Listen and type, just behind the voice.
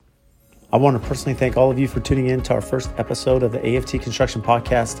I want to personally thank all of you for tuning in to our first episode of the AFT Construction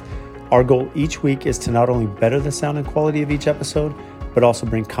Podcast. Our goal each week is to not only better the sound and quality of each episode, but also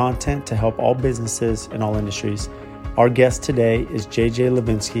bring content to help all businesses in all industries. Our guest today is JJ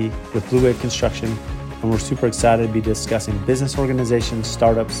Levinsky with Blue Wave Construction, and we're super excited to be discussing business organizations,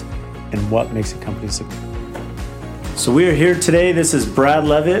 startups, and what makes a company successful. So we are here today. This is Brad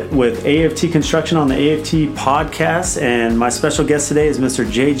Levitt with AFT Construction on the AFT Podcast, and my special guest today is Mr.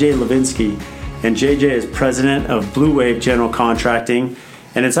 JJ Levinsky, and JJ is president of Blue Wave General Contracting.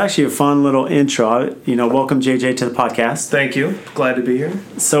 And it's actually a fun little intro. Welcome JJ to the podcast. Thank you. Glad to be here.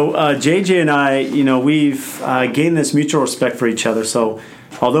 So JJ and I, we've gained this mutual respect for each other. So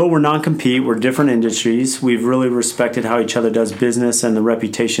although we're non-compete, we're different industries, we've really respected how each other does business and the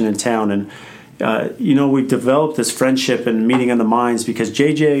reputation in town. And we've developed this friendship and meeting of the minds because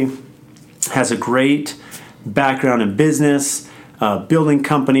JJ has a great background in business, building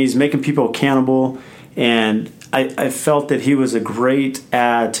companies, making people accountable, and I felt that he was a great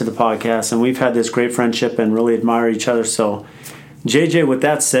add to the podcast, and we've had this great friendship and really admire each other. So, JJ, with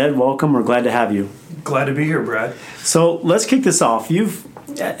that said, welcome. We're glad to have you. Glad to be here, Brad. So let's kick this off.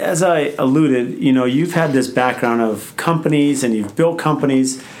 As I alluded, you've had this background of companies and you've built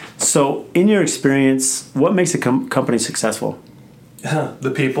companies. So in your experience, what makes a company successful?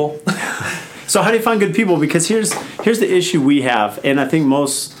 The people. So how do you find good people? Because here's the issue we have, and I think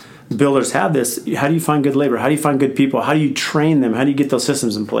most builders have this. How do you find good labor? How do you find good people? How do you train them? How do you get those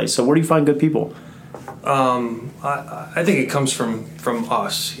systems in place? So where do you find good people? I think it comes from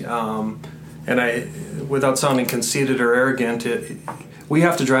us. And without sounding conceited or arrogant, we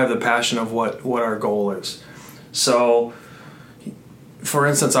have to drive the passion of what our goal is. So, for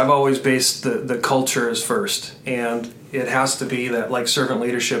instance, I've always based the culture as first, and it has to be that like servant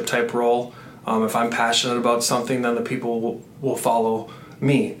leadership type role. If I'm passionate about something, then the people will follow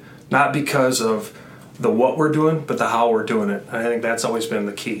me, not because of the what we're doing, but the how we're doing it. I think that's always been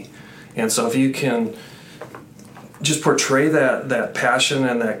the key. And so if you can just portray that passion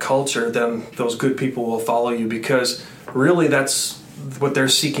and that culture, then those good people will follow you, because really that's what they're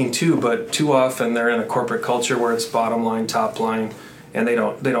seeking too. But too often they're in a corporate culture where it's bottom line, top line, and they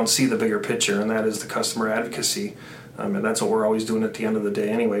don't see the bigger picture, and that is the customer advocacy. And that's what we're always doing at the end of the day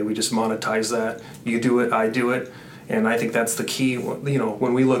anyway. We just monetize that. You do it, I do it. And I think that's the key.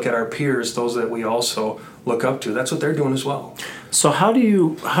 When we look at our peers, those that we also look up to, that's what they're doing as well. So how do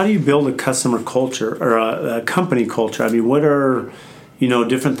you build a customer culture or a company culture? I mean, what are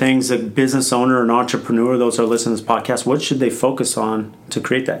different things a business owner, an entrepreneur, those who are listening to this podcast, what should they focus on to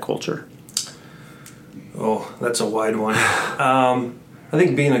create that culture? Oh, that's a wide one. I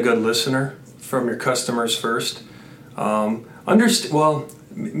think being a good listener from your customers first.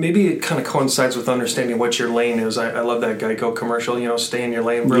 Maybe it kind of coincides with understanding what your lane is. I love that Geico commercial, stay in your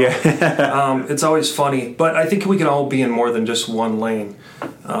lane, bro. Yeah. It's always funny, but I think we can all be in more than just one lane.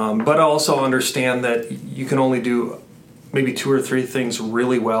 But also understand that you can only do maybe 2 or 3 things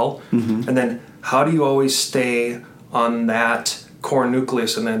really well. Mm-hmm. And then how do you always stay on that core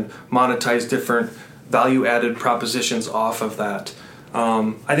nucleus and then monetize different value-added propositions off of that?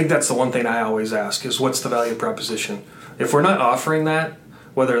 I think that's the one thing I always ask is, what's the value proposition? If we're not offering that,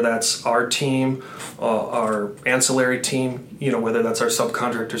 whether that's our team, our ancillary team, whether that's our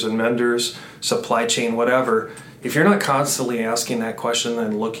subcontractors and vendors, supply chain, whatever, if you're not constantly asking that question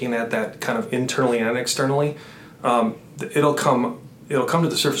and looking at that kind of internally and externally, it'll come to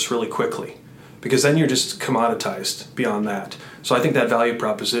the surface really quickly, because then you're just commoditized beyond that. So I think that value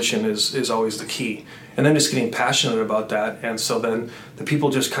proposition is always the key. And then just getting passionate about that, and so then the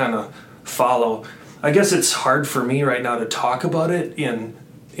people just kind of follow. I guess it's hard for me right now to talk about it in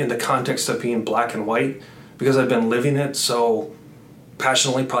the context of being black and white, because I've been living it so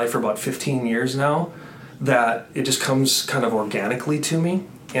passionately probably for about 15 years now that it just comes kind of organically to me.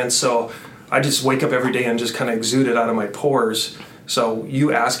 And so I just wake up every day and just kind of exude it out of my pores. So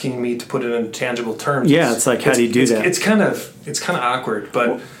you asking me to put it in tangible terms. Yeah, it's like, how do you do that? It's kind of awkward,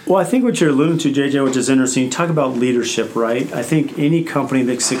 but... Well, I think what you're alluding to, JJ, which is interesting, you talk about leadership, right? I think any company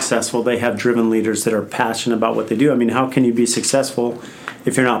that's successful, they have driven leaders that are passionate about what they do. I mean, how can you be successful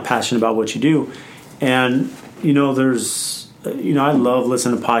if you're not passionate about what you do? And, I love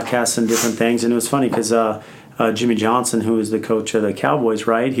listening to podcasts and different things. And it was funny because Jimmy Johnson, who is the coach of the Cowboys,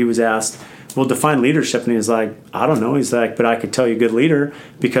 right? He was asked, well, define leadership. And he was like, I don't know. He's like, but I could tell you a good leader,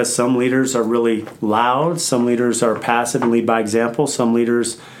 because some leaders are really loud. Some leaders are passive and lead by example. Some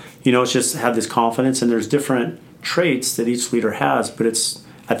leaders, it's just have this confidence, and there's different traits that each leader has. But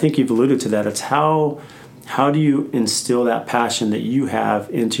I think you've alluded to that. It's how do you instill that passion that you have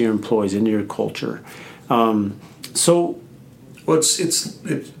into your employees, into your culture? Well,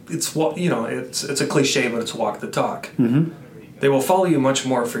 it's what it's a cliche, but it's walk the talk. Mm-hmm. They will follow you much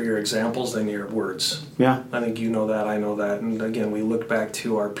more for your examples than your words. Yeah. I think you know that. I know that. And again, we look back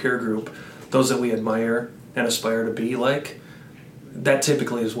to our peer group, those that we admire and aspire to be like. That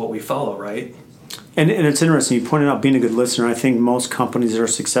typically is what we follow, right? And it's interesting. You pointed out being a good listener. I think most companies that are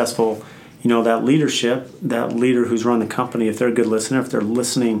successful, that leadership, that leader who's run the company, if they're a good listener, if they're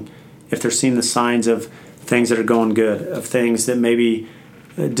listening, if they're seeing the signs of things that are going good, of things that maybe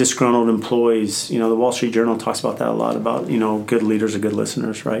disgruntled employees, the Wall Street Journal talks about that a lot, about, good leaders are good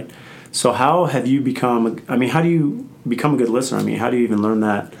listeners, right? So how have you how do you become a good listener? How do you even learn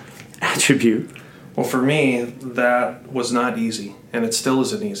that attribute? Well, for me, that was not easy, and it still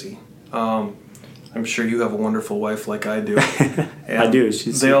isn't easy. I'm sure you have a wonderful wife like I do. And I do.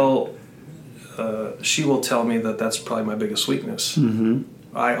 she will tell me that that's probably my biggest weakness. Mm-hmm.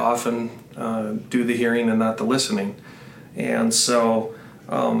 I often do the hearing and not the listening. And so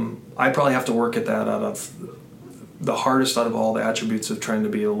I probably have to work at that out of the hardest out of all the attributes of trying to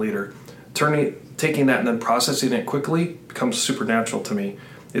be a leader. Taking that and then processing it quickly becomes supernatural to me.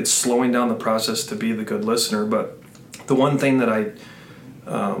 It's slowing down the process to be the good listener. But the one thing that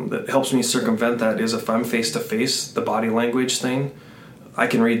that helps me circumvent that is if I'm face-to-face, the body language thing, I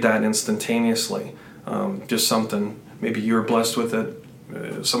can read that instantaneously. Just something, maybe you're blessed with it,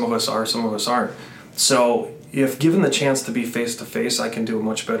 some of us are, some of us aren't. So if given the chance to be face-to-face, I can do a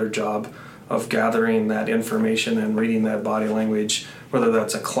much better job of gathering that information and reading that body language, whether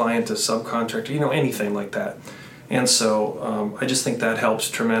that's a client, a subcontractor, anything like that. And so I just think that helps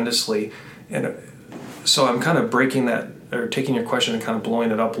tremendously. And so I'm kind of breaking that, or taking your question and kind of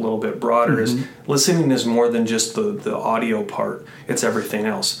blowing it up a little bit broader. Mm-hmm. Is listening is more than just the audio part. It's everything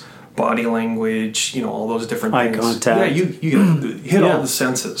else. Body language, all those different Eye things. contact. Yeah, you hit all the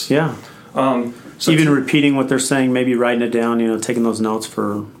senses. Yeah. So even repeating what they're saying, maybe writing it down, taking those notes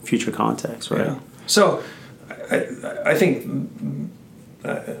for future context, right? Yeah. So I think,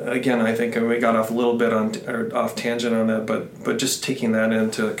 again, I think we got off a little bit off tangent on that, but just taking that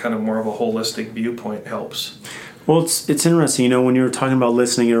into kind of more of a holistic viewpoint helps. Well, it's interesting, when you were talking about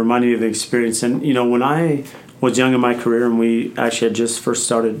listening, it reminded me of the experience. And, when I was young in my career and we actually had just first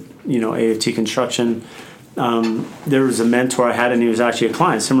started, AFT Construction, there was a mentor I had, and he was actually a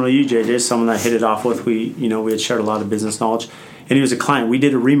client. Similar to you, JJ, someone that I hit it off with. We had shared a lot of business knowledge. And he was a client. We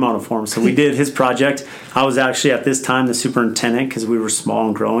did a remodel for him. So we did his project. I was actually at this time the superintendent because we were small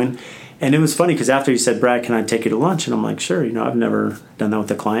and growing. And it was funny because after he said, Brad, can I take you to lunch? And I'm like, sure. I've never done that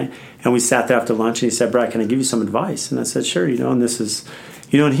with a client. And we sat there after lunch and he said, Brad, can I give you some advice? And I said, sure. And this is,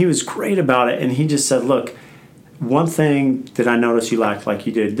 and he was great about it. And he just said, look, one thing that I noticed you lacked, like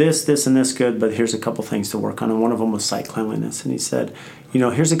you did this, and this good, but here's a couple things to work on. And one of them was site cleanliness. And he said,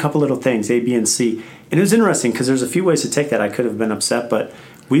 here's a couple little things, A, B, and C. And it was interesting because there's a few ways to take that. I could have been upset, but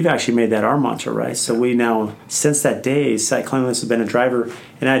we've actually made that our mantra, right? So we now, since that day, site cleanliness has been a driver.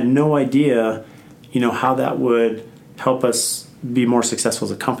 And I had no idea, how that would help us be more successful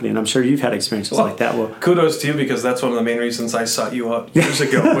as a company. And I'm sure you've had experiences like that. Well, kudos to you, because that's one of the main reasons I sought you out years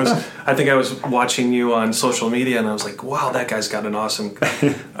ago. I think I was watching you on social media and I was like, wow, that guy's got an awesome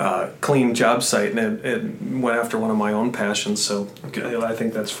clean job site, and it went after one of my own passions. So I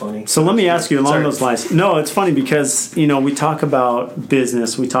think that's funny. So let me ask you along those lines. No, it's funny because, we talk about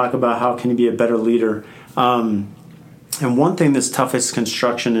business. We talk about how can you be a better leader. And one thing that's toughest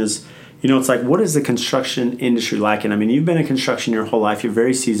construction is, it's like, what is the construction industry lacking? You've been in construction your whole life. You're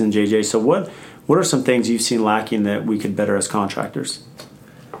very seasoned, JJ. So what are some things you've seen lacking that we could better as contractors?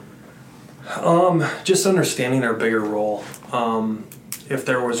 Just understanding our bigger role. If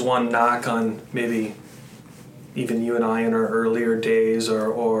there was one knock on maybe even you and I in our earlier days,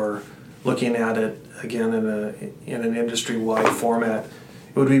 or looking at it again in an industry-wide format,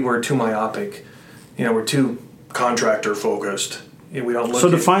 it would be we're too myopic. We're too contractor focused. We don't look. So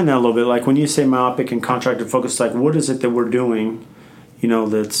define that a little bit. Like when you say myopic and contractor focused, like what is it that we're doing,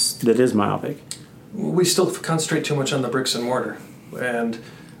 that is myopic? We still concentrate too much on the bricks and mortar, and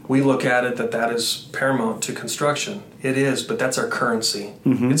we look at it that is paramount to construction. It is, but that's our currency.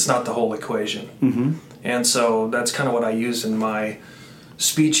 Mm-hmm. It's not the whole equation. Mm-hmm. And so that's kind of what I use in my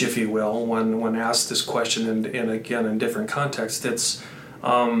speech, if you will, when asked this question, and again in different contexts. It's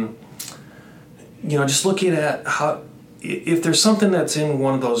just looking at how. If there's something that's in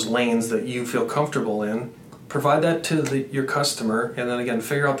one of those lanes that you feel comfortable in, provide that to your customer, and then again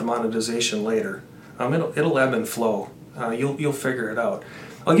figure out the monetization later. It'll ebb and flow. You'll figure it out.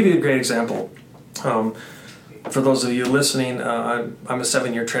 I'll give you a great example. For those of you listening, I'm a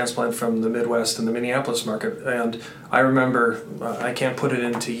 7-year transplant from the Midwest and the Minneapolis market, and I remember, I can't put it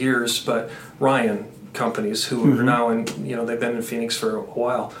into years, but Ryan, companies who are now in, they've been in Phoenix for a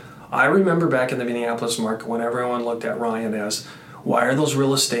while. I remember back in the Minneapolis market when everyone looked at Ryan as, why are those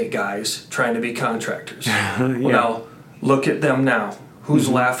real estate guys trying to be contractors? Well, now, look at them now. Who's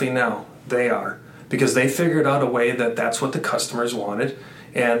laughing now? They are. Because they figured out a way that that's what the customers wanted,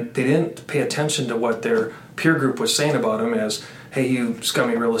 and they didn't pay attention to what their peer group was saying about them as, hey, you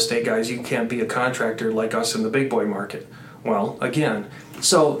scummy real estate guys, you can't be a contractor like us in the big boy market. Well, again,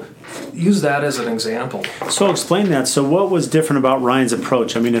 so use that as an example. So explain that. So what was different about Ryan's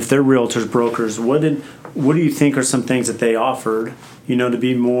approach? I mean, if they're realtors, brokers, what do you think are some things that they offered, to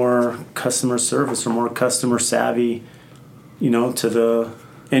be more customer service or more customer savvy, to the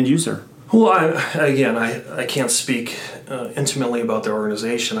end user? Well, I can't speak intimately about their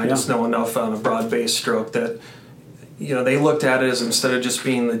organization. I just know enough on a broad-based stroke that they looked at it as, instead of just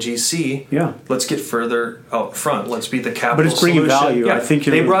being the GC, let's get further out front. Let's be the capital solution. But it's bringing value. Yeah, I think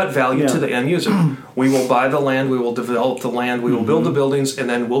they brought value to the end user. We will buy the land, we will develop the land, we will build the buildings, and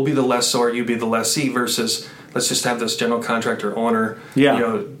then we'll be the lessor, you be the lessee, versus let's just have this general contractor owner,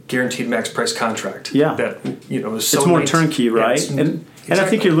 guaranteed max price contract. Yeah. That, is so it's more turnkey, right? Exactly. And I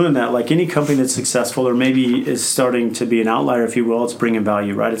think you're doing that. Like any company that's successful or maybe is starting to be an outlier, if you will, it's bringing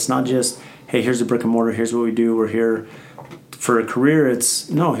value, right? It's not just, hey, here's a brick and mortar, here's what we do, we're here for a career. It's,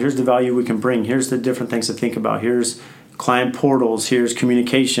 no, here's the value we can bring. Here's the different things to think about. Here's client portals, here's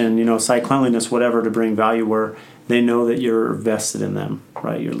communication, site cleanliness, whatever, to bring value where they know that you're vested in them,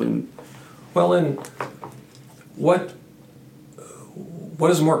 right? Well, and what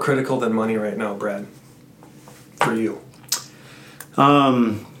is more critical than money right now, Brad, for you?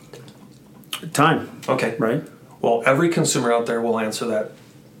 Time. Okay. Right. Well, every consumer out there will answer that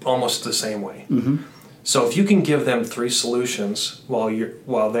almost the same way. Mm-hmm. So if you can give them 3 solutions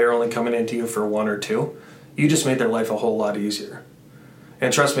while they're only coming into you for 1 or 2, you just made their life a whole lot easier.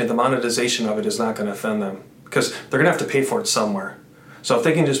 And trust me, the monetization of it is not going to offend them because they're going to have to pay for it somewhere. So if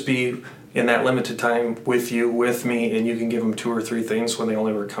they can just be in that limited time with you, with me, and you can give them 2 or 3 things when they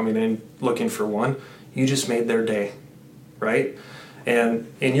only were coming in looking for 1, you just made their day, right?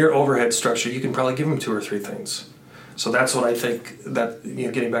 And in your overhead structure, you can probably give them 2 or 3 things. So that's what I think that,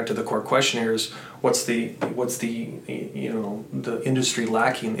 getting back to the core question here is, what's the industry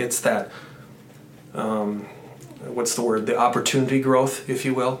lacking? It's that, the opportunity growth, if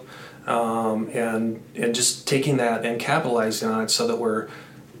you will, and just taking that and capitalizing on it so that we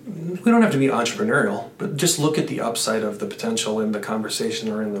don't have to be entrepreneurial, but just look at the upside of the potential in the conversation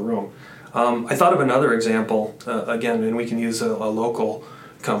or in the room. I thought of another example, again, and we can use a local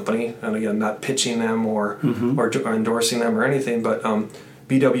company, and again, not pitching them or endorsing them or anything, but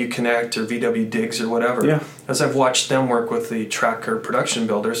VW Connect or VW Diggs or whatever. Yeah. As I've watched them work with the tracker production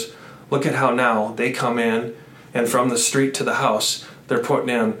builders, look at how now they come in and from the street to the house, they're putting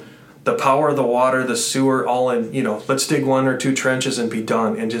in the power, the water, the sewer, all in, let's dig 1 or 2 trenches and be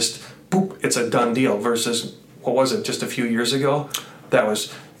done, and just, boop, it's a done deal, versus, what was it, just a few years ago? That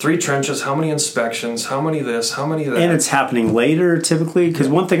was 3 trenches, how many inspections, how many this, how many that. And it's happening later typically, because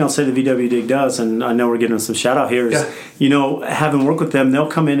one thing I'll say the VW Dig does, and I know we're getting some shout out here, is, having worked with them, they'll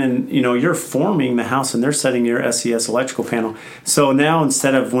come in and, you're forming the house and they're setting your SES electrical panel. So now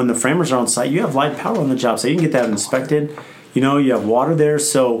instead of when the framers are on site, you have live power on the job, so you can get that inspected. You have water there,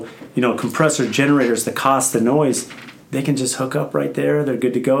 so, compressor, generators, the cost, the noise, they can just hook up right there. They're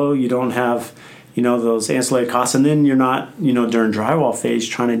good to go. You don't have those ancillary costs, and then you're not, during drywall phase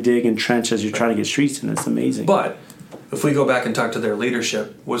trying to dig and trench as you're trying to get streets, and it's amazing. But if we go back and talk to their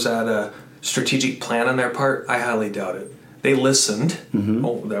leadership, was that a strategic plan on their part? I highly doubt it. They listened. Mm-hmm.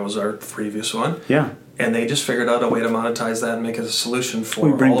 Oh, that was our previous one. Yeah. And they just figured out a way to monetize that and make it a solution for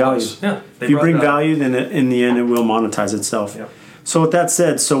we bring all value. of us. Yeah. If you bring value, then in the end it will monetize itself. Yeah. So with that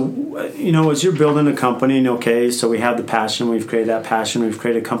said, as you're building a company, so we have the passion, we've created that passion, we've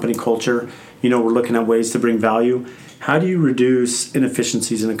created a company culture, we're looking at ways to bring value. How do you reduce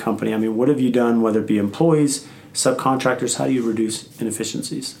inefficiencies in a company? I mean, what have you done, whether it be employees, subcontractors, how do you reduce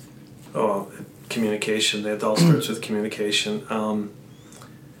inefficiencies? Oh, communication. It all starts with communication.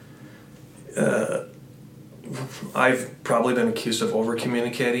 I've probably been accused of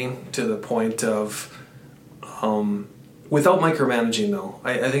over-communicating to the point of... without micromanaging, though,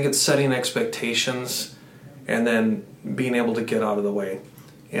 I think it's setting expectations and then being able to get out of the way.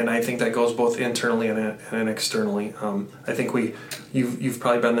 And I think that goes both internally and externally. I think you've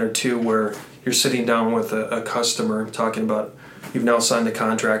probably been there too, where you're sitting down with a customer talking about, you've now signed the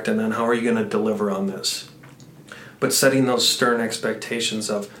contract, and then how are you going to deliver on this? But setting those stern expectations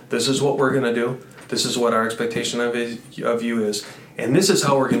of, this is what we're going to do, this is what our expectation of you is, and this is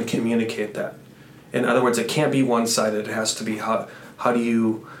how we're going to communicate that. In other words, it can't be one-sided. It has to be how do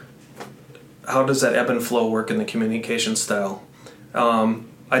you how does that ebb and flow work in the communication style?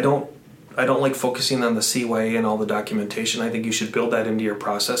 I don't like focusing on the CYA and all the documentation. I think you should build that into your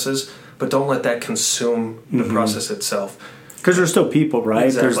processes, but don't let that consume the process itself. Because there's still people, right?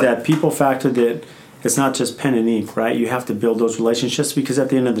 Exactly. There's that people factor that it's not just pen and ink, right? You have to build those relationships because at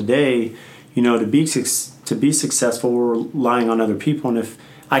the end of the day, to be successful, we're relying on other people. And if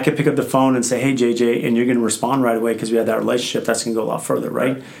I could pick up the phone and say, hey, JJ, and you're going to respond right away because we have that relationship, that's going to go a lot further,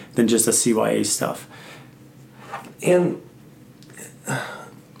 right? Than just the CYA stuff. And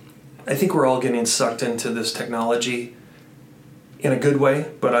I think we're all getting sucked into this technology in a good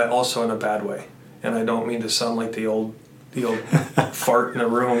way, but also in a bad way. And I don't mean to sound like the old fart in a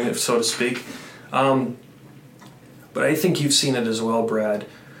room, so to speak. But I think you've seen it as well, Brad.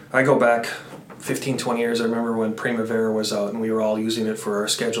 I go back 15, 20 years. I remember when Primavera was out and we were all using it for our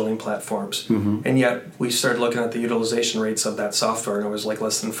scheduling platforms. Mm-hmm. And yet we started looking at the utilization rates of that software and it was like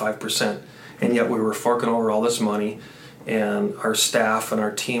less than 5%. And yet we were forking over all this money and our staff and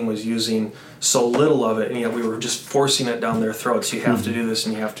our team was using so little of it, and yet we were just forcing it down their throats. You have to do this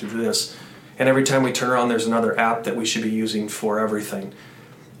and you have to do this. And every time we turn around, there's another app that we should be using for everything.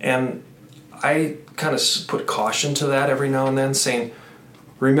 And I kind of put caution to that every now and then, saying,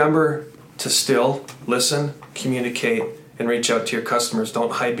 remember to still listen, communicate, and reach out to your customers.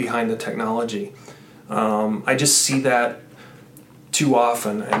 Don't hide behind the technology. I just see that too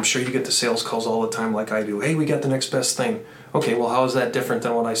often. I'm sure you get the sales calls all the time like I do. Hey, we got the next best thing. Okay, well, how is that different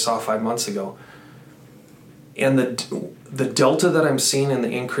than what I saw 5 months ago? And the delta that I'm seeing in the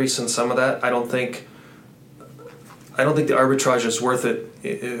increase in some of that, I don't think the arbitrage is worth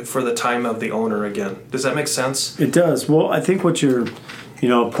it for the time of the owner again. Does that make sense? It does. Well, I think what you're,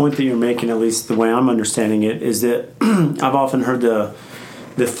 a point that you're making, at least the way I'm understanding it, is that I've often heard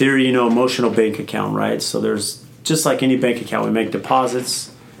the theory, emotional bank account, right? So there's, just like any bank account, we make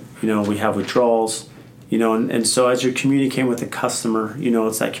deposits, we have withdrawals, and so as you're communicating with the customer,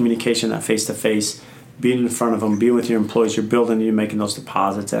 it's that communication, that face-to-face, being in front of them, being with your employees, you're building, you're making those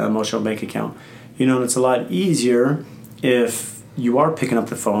deposits, that emotional bank account. And it's a lot easier if you are picking up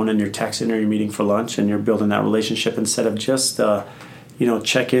the phone and you're texting or you're meeting for lunch and you're building that relationship instead of just,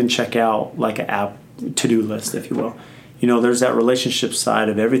 check in, check out, like an app to-do list, if you will. There's that relationship side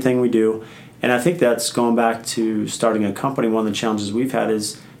of everything we do. And I think that's going back to starting a company. One of the challenges we've had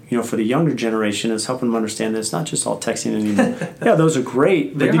is, for the younger generation is helping them understand that it's not just all texting anymore. Yeah, those are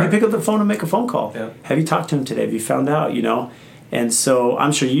great. But did you pick up the phone and make a phone call? Yeah. Have you talked to him today? Have you found out, And so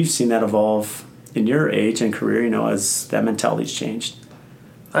I'm sure you've seen that evolve in your age and career, as that mentality's changed.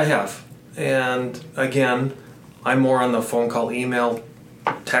 I have. And again, I'm more on the phone call, email,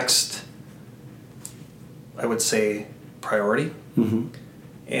 text, I would say priority. Mm-hmm.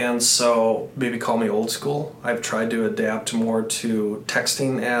 And so maybe call me old school. I've tried to adapt more to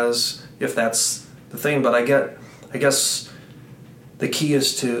texting as if that's the thing. But I guess the key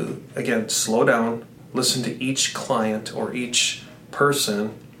is to, again, slow down, listen to each client or each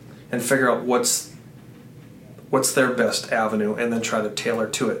person and figure out what's their best avenue and then try to tailor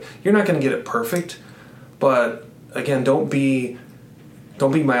to it. You're not going to get it perfect, but again, don't be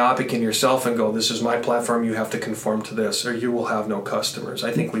myopic in yourself and go, this is my platform, you have to conform to this, or you will have no customers.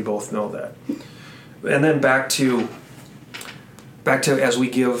 I think we both know that. And then back to as we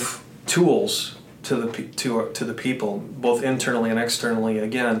give tools to the people, both internally and externally,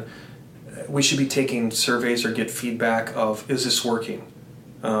 again, we should be taking surveys or get feedback of, is this working?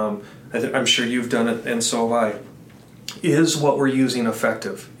 I'm sure you've done it, and so have I. Is what we're using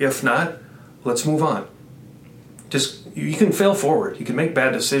effective? If not, let's move on. You can fail forward. You can make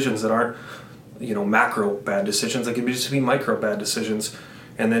bad decisions that aren't, macro bad decisions. They can just be micro bad decisions,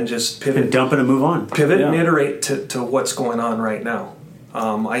 and then just pivot. And dump it and move on. Pivot and iterate to what's going on right now.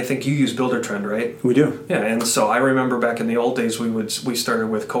 I think you use Buildertrend, right? We do. Yeah, and so I remember back in the old days, we started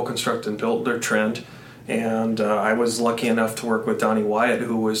with CoConstruct and Buildertrend, and I was lucky enough to work with Donnie Wyatt,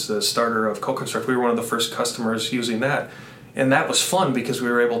 who was the starter of CoConstruct. We were one of the first customers using that, and that was fun because we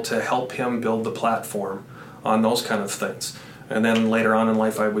were able to help him build the platform on those kind of things. And then later on in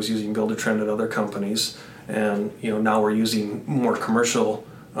life, I was using Buildertrend at other companies, and now we're using more commercial,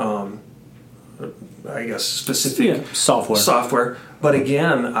 specific software. But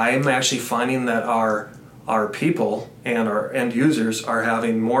again, I'm actually finding that our people and our end users are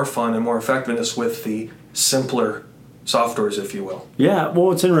having more fun and more effectiveness with the simpler softwares, if you will. Yeah,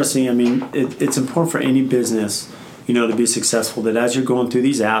 well, it's interesting. I mean, it's important for any business, to be successful, that as you're going through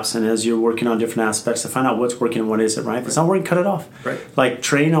these apps and as you're working on different aspects to find out what's working and what isn't, right? If it's not working, cut it off. Right. Like,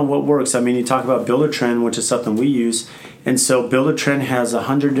 train on what works. I mean, you talk about Buildertrend, which is something we use. And so Buildertrend has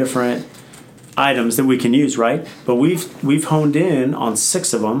 100 different items that we can use, right? But we've honed in on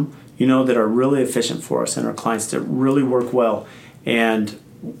 6 of them, that are really efficient for us and our clients that really work well. And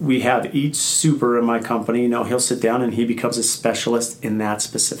we have each super in my company, he'll sit down and he becomes a specialist in that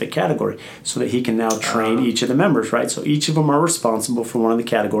specific category so that he can now train each of the members, right? So each of them are responsible for one of the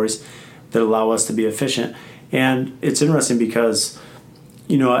categories that allow us to be efficient. And it's interesting because,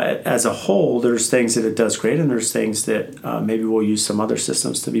 as a whole, there's things that it does great and there's things that maybe we'll use some other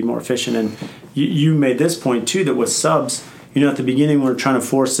systems to be more efficient. And you made this point too, that with subs, at the beginning we're trying to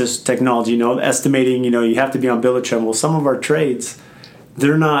force this technology, estimating, you have to be on bill of trend. Well, some of our trades,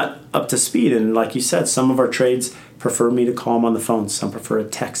 they're not up to speed. And like you said, some of our trades prefer me to call them on the phone. Some prefer a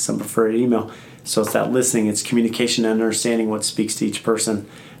text, some prefer an email. So it's that listening, it's communication and understanding what speaks to each person.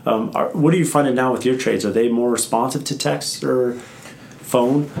 What are you finding now with your trades? Are they more responsive to text or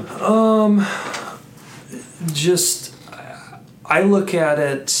phone? I look at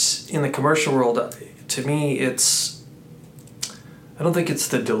it in the commercial world. To me, I don't think it's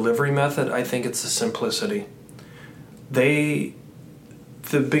the delivery method. I think it's the simplicity.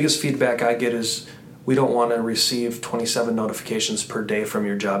 The biggest feedback I get is we don't want to receive 27 notifications per day from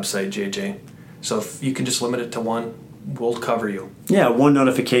your job site, JJ. So if you can just limit it to one, we'll cover you. Yeah, one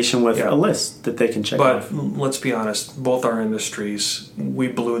notification with a list that they can check off. But let's be honest, both our industries, we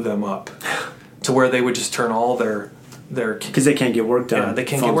blew them up to where they would just turn all their because they can't get work done. Yeah, they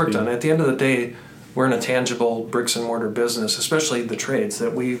can't get work done. At the end of the day, we're in a tangible bricks and mortar business, especially the trades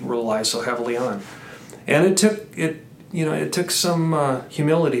that we rely so heavily on. And it took some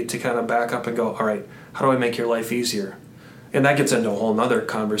humility to kind of back up and go, all right, how do I make your life easier? And that gets into a whole nother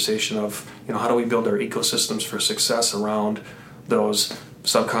conversation of, how do we build our ecosystems for success around those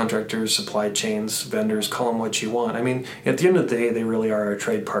subcontractors, supply chains, vendors, call them what you want. I mean, at the end of the day, they really are our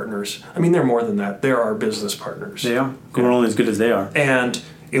trade partners. I mean, they're more than that. They're our business partners. They are. We're only as good as they are. And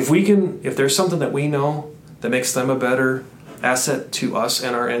if there's something that we know that makes them a better asset to us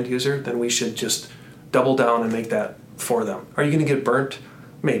and our end user, then we should just double down and make that for them. Are you going to get burnt?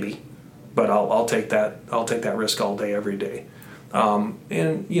 Maybe, but I'll take that. I'll take that risk all day, every day. And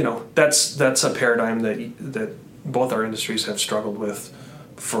that's a paradigm that both our industries have struggled with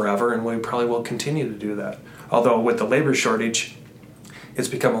forever, and we probably will continue to do that. Although with the labor shortage, it's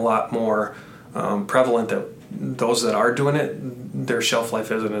become a lot more prevalent that those that are doing it, their shelf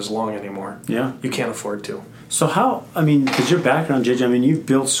life isn't as long anymore. Yeah, you can't afford to. So because your background, JJ, you've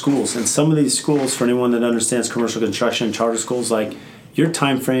built schools, and some of these schools, for anyone that understands commercial construction and charter schools, like your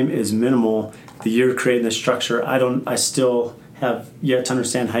time frame is minimal. The year creating the structure, I still have yet to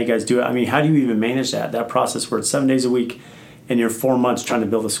understand how you guys do it. How do you even manage that process where it's 7 days a week and you're 4 months trying to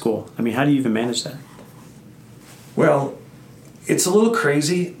build a school? How do you even manage that? Well, it's a little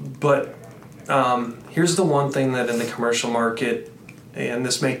crazy, but here's the one thing that in the commercial market, and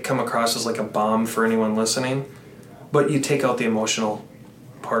this may come across as like a bomb for anyone listening, but you take out the emotional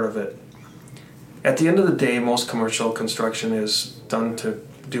part of it. At the end of the day, most commercial construction is done to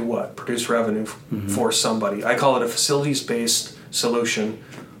do what? Produce revenue for somebody. I call it a facilities-based solution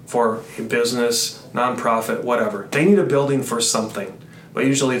for a business, nonprofit, whatever. They need a building for something, but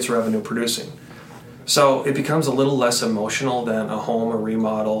usually it's revenue producing. So it becomes a little less emotional than a home, a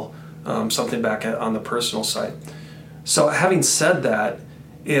remodel, something back on the personal side. So having said that,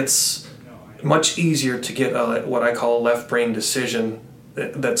 it's much easier to get what I call a left brain decision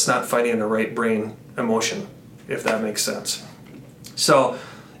that's not fighting a right brain emotion, if that makes sense. So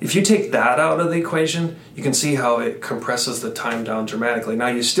if you take that out of the equation, you can see how it compresses the time down dramatically. Now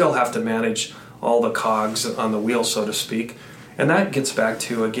you still have to manage all the cogs on the wheel, so to speak. And that gets back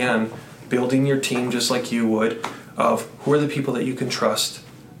to, again, building your team just like you would, of who are the people that you can trust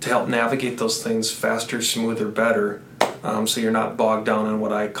to help navigate those things faster, smoother, better, so you're not bogged down in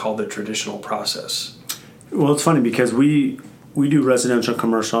what I call the traditional process. Well, it's funny because we do residential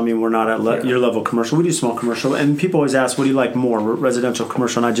commercial. We're not at your level commercial. We do small commercial. And people always ask, what do you like more, residential,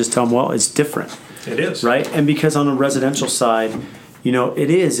 commercial? And I just tell them, well, it's different. It is. Right? And because on the residential side,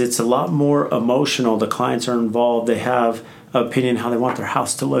 it's a lot more emotional. The clients are involved. They have an opinion how they want their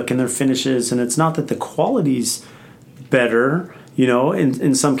house to look and their finishes. And it's not that the quality's better,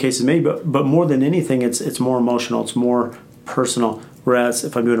 in some cases maybe, but more than anything, it's more emotional. It's more personal. Whereas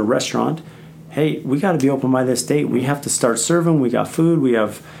if I'm doing a restaurant, hey, we got to be open by this date. We have to start serving. We got food. We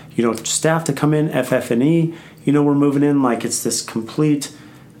have, staff to come in, FF&E. We're moving in like it's this complete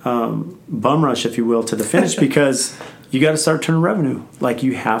bum rush, if you will, to the finish because you got to start turning revenue. Like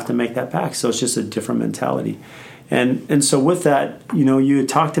you have to make that back. So it's just a different mentality. And so with that, you had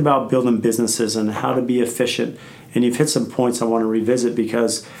talked about building businesses and how to be efficient. And you've hit some points I want to revisit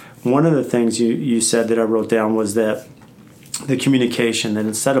because one of the things you said that I wrote down was that the communication, that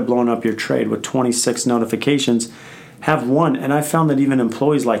instead of blowing up your trade with 26 notifications, have one. And I found that even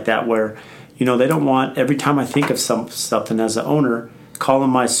employees like that, where, they don't want, every time I think of something as an owner, calling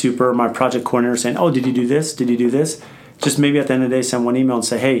my my project coordinator saying, oh, did you do this? Did you do this? Just maybe at the end of the day, send one email and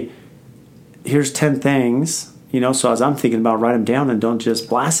say, hey, here's 10 things, so as I'm thinking about, write them down and don't just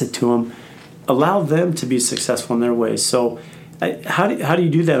blast it to them. Allow them to be successful in their ways. So how do you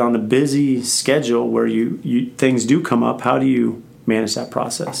do that on a busy schedule where you things do come up? How do you manage that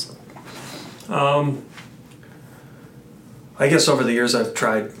process? I guess over the years I've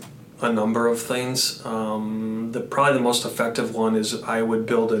tried a number of things. Probably the most effective one is I would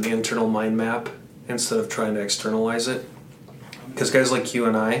build an internal mind map instead of trying to externalize it. Because guys like you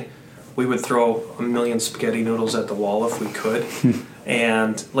and I, we would throw a million spaghetti noodles at the wall if we could.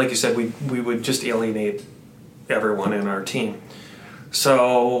 And like you said, we would just alienate everyone in our team.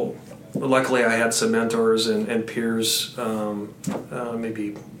 So luckily I had some mentors and peers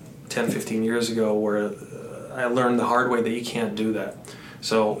maybe 10, 15 years ago where I learned the hard way that you can't do that.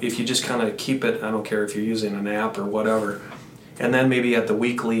 So if you just kind of keep it, I don't care if you're using an app or whatever, and then maybe at the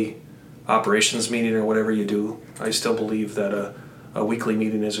weekly operations meeting or whatever you do, I still believe that a weekly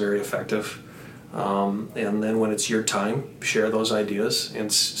meeting is very effective. And then when it's your time, share those ideas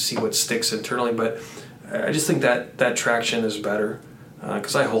and see what sticks internally. But I just think that traction is better,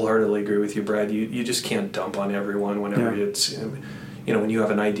 because I wholeheartedly agree with you, Brad. You just can't dump on everyone whenever it's, when you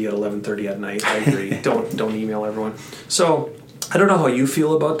have an idea at 11:30 at night. I agree. Don't email everyone. So I don't know how you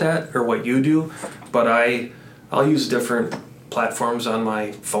feel about that or what you do, but I'll use different platforms on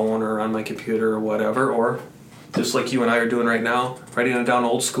my phone or on my computer or whatever, or just like you and I are doing right now, writing it down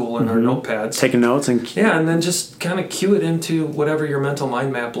old school in our notepads. Taking notes and and then just kind of cue it into whatever your mental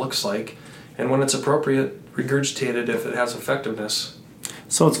mind map looks like, and when it's appropriate, regurgitate it if it has effectiveness.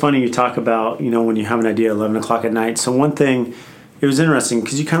 So it's funny you talk about, when you have an idea at 11 o'clock at night. So one thing, it was interesting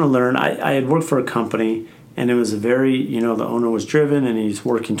because you kind of learn, I had worked for a company and it was a very, the owner was driven and he's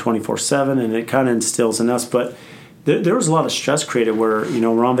working 24/7, and it kind of instills in us. But there was a lot of stress created where,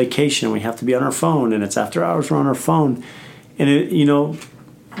 we're on vacation and we have to be on our phone, and it's after hours, we're on our phone. And,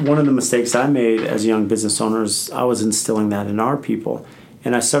 one of the mistakes I made as a young business owners, I was instilling that in our people.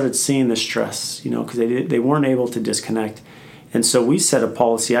 And I started seeing the stress, because they weren't able to disconnect. And so we set a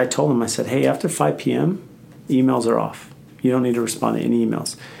policy. I told them, I said, hey, after 5 p.m., emails are off. You don't need to respond to any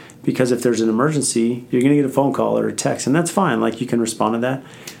emails. Because if there's an emergency, you're going to get a phone call or a text, and that's fine. Like, you can respond to that.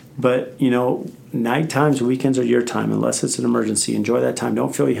 But, night times, weekends are your time, unless it's an emergency. Enjoy that time.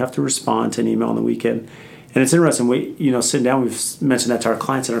 Don't feel you have to respond to an email on the weekend. And it's interesting. We, sitting down, we've mentioned that to our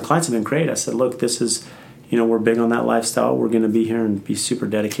clients, and our clients have been great. I said, look, this is, we're big on that lifestyle. We're going to be here and be super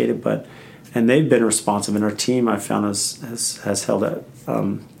dedicated. And they've been responsive, and our team, I found, has had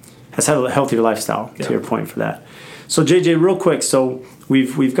a healthier lifestyle, to your point for that. So JJ, real quick, so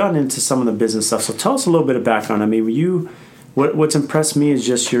we've gotten into some of the business stuff. So tell us a little bit of background. I mean, what's impressed me is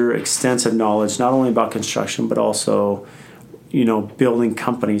just your extensive knowledge, not only about construction, but also, building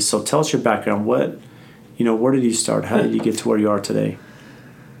companies. So tell us your background. Where did you start? How did you get to where you are today?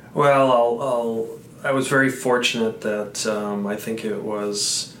 Well, I was very fortunate that I think it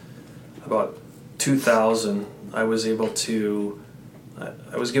was about 2000. I was given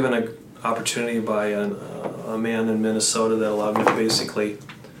an opportunity by a man in Minnesota that allowed me to basically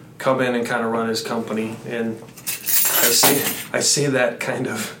come in and kind of run his company. And I say that kind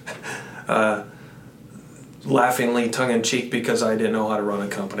of laughingly, tongue-in-cheek, because I didn't know how to run a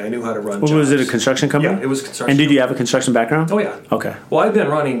company. I knew how to run jobs. Was it a construction company? Yeah, it was construction. And did you have a construction background? Oh, yeah. Okay. Well, I've been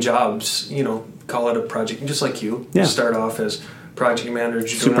running jobs, call it a project, just like you. Yeah. You start off as project manager,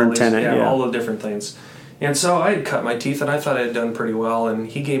 superintendent, all the different things. And so I had cut my teeth, and I thought I had done pretty well, and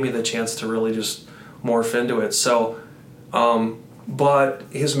he gave me the chance to really just morph into it. So, but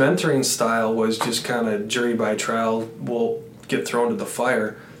his mentoring style was just kind of jury by trial, will get thrown to the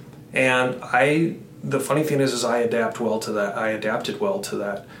fire. And the funny thing is I adapted well to that,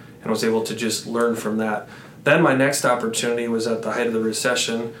 and was able to just learn from that. Then my next opportunity was at the height of the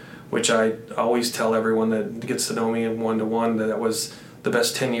recession, which I always tell everyone that gets to know me in one-to-one that was the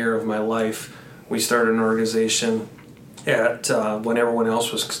best 10 year of my life. We started an organization when everyone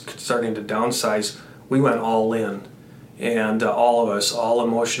else was starting to downsize. We went all in, and all of us, all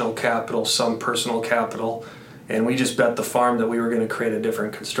emotional capital, some personal capital, and we just bet the farm that we were going to create a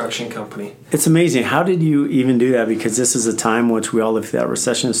different construction company. It's amazing. How did you even do that? Because this is a time in which we all live through that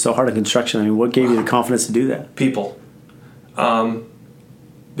recession. It's so hard in construction. I mean, what gave you the confidence to do that? People.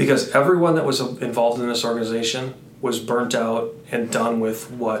 Because everyone that was involved in this organization was burnt out and done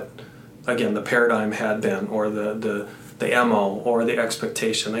with what, again, the paradigm had been, or the MO, or the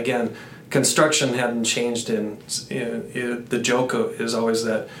expectation. Again, construction hadn't changed the joke is always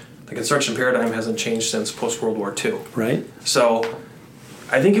that the construction paradigm hasn't changed since post-World War II. Right. So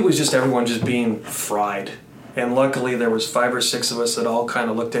I think it was just everyone just being fried. And luckily there was 5 or 6 of us that all kind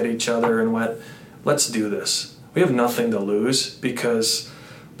of looked at each other and went, let's do this. We have nothing to lose because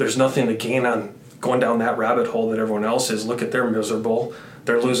there's nothing to gain on going down that rabbit hole that everyone else is. Look at, they're miserable.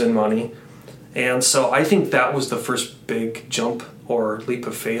 They're losing money. And so I think that was the first big jump or leap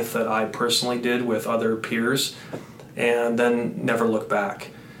of faith that I personally did with other peers, and then never look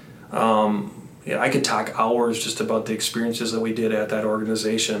back. I could talk hours just about the experiences that we did at that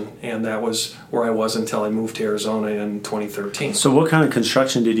organization, and that was where I was until I moved to Arizona in 2013. So what kind of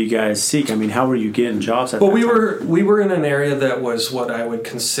construction did you guys seek? I mean, how were you getting jobs at that time? We were in an area that was what I would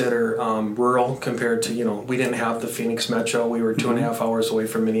consider rural compared to, we didn't have the Phoenix Metro. We were 2.5 hours away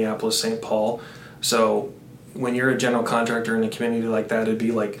from Minneapolis, St. Paul. So when you're a general contractor in a community like that, it'd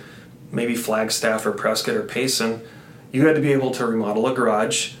be like maybe Flagstaff or Prescott or Payson. You had to be able to remodel a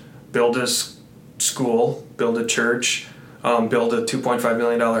garage, build a school, build a church, build a $2.5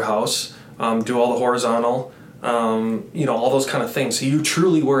 million house, do all the horizontal, all those kind of things. So you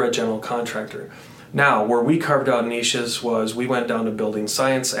truly were a general contractor. Now, where we carved out niches was we went down to building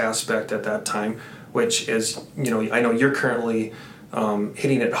science aspect at that time, which is, I know you're currently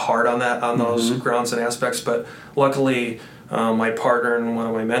hitting it hard on that, on those grounds and aspects, but luckily my partner and one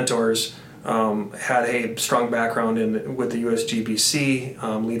of my mentors had a strong background with the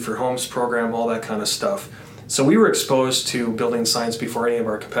USGBC, Lead for Homes program, all that kind of stuff. So we were exposed to building science before any of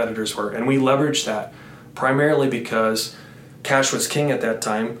our competitors were, and we leveraged that primarily because cash was king at that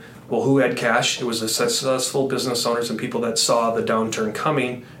time. Well, who had cash? It was the successful business owners and people that saw the downturn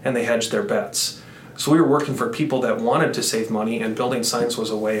coming, and they hedged their bets. So we were working for people that wanted to save money, and building science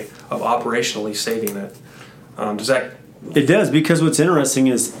was a way of operationally saving it. Does that... It does, because what's interesting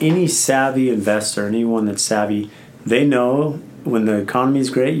is any savvy investor, anyone that's savvy, they know when the economy is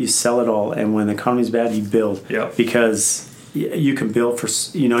great, you sell it all, and when the economy is bad, you build. Yep. Because you can build for,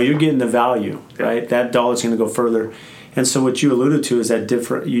 you're getting the value, right? That dollar's going to go further. And so what you alluded to is that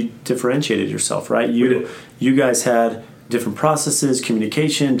you differentiated yourself, right? You guys had different processes,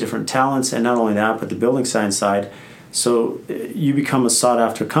 communication, different talents, and not only that, but the building science side. So you become a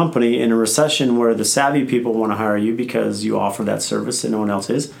sought-after company in a recession where the savvy people want to hire you because you offer that service that no one else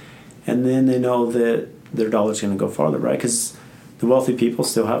is. And then they know that their dollar's going to go farther, right? Because the wealthy people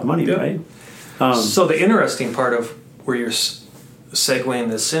still have money, right? So the interesting part of where you're segueing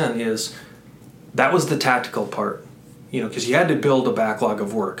this in is that was the tactical part, because you had to build a backlog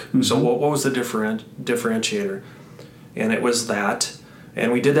of work. So what was the differentiator? And it was that.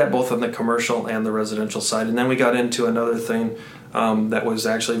 And we did that both on the commercial and the residential side. And then we got into another thing that was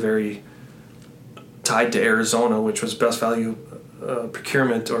actually very tied to Arizona, which was best value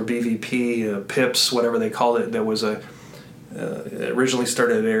procurement, or BVP, PIPS, whatever they called it. That was originally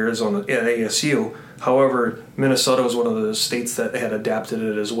started at Arizona, at ASU. However, Minnesota was one of the states that had adapted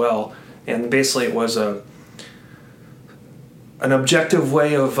it as well. And basically it was an objective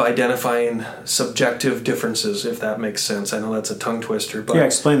way of identifying subjective differences, if that makes sense. I know that's a tongue twister, but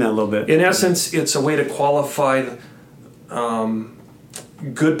explain that a little bit. In essence, it's a way to qualify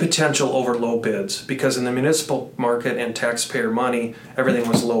good potential over low bids, because in the municipal market and taxpayer money, everything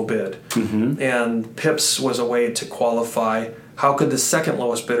was low bid. And PIPS was a way to qualify how could the second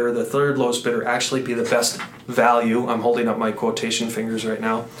lowest bidder, the third lowest bidder, actually be the best value. I'm holding up my quotation fingers right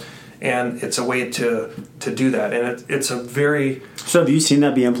now. And it's a way to do that. And it's a very... So have you seen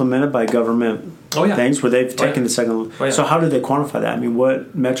that be implemented by government things where they've taken the second... So how do they quantify that? I mean,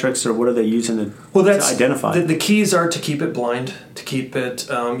 what metrics or what are they using to identify? The keys are to keep it blind, to keep it...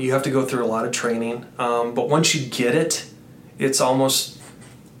 you have to go through a lot of training. But once you get it, it's almost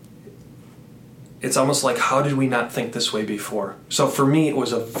like, how did we not think this way before? So for me, it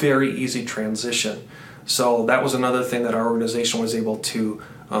was a very easy transition. So that was another thing that our organization was able to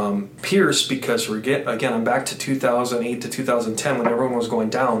pierce, because again, I'm back to 2008 to 2010 when everyone was going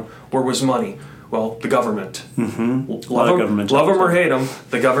down. Where was money? Well, the government. Love them or hate them,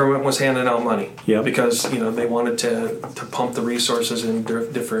 the government was handing out money because they wanted to pump the resources in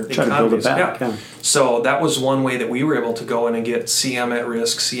different economies. To build it back. Yeah. So that was one way that we were able to go in and get CM at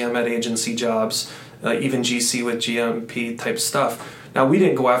risk, CM at agency jobs, even GC with GMP type stuff. Now, we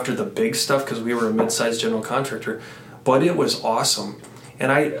didn't go after the big stuff because we were a mid-sized general contractor, but it was awesome.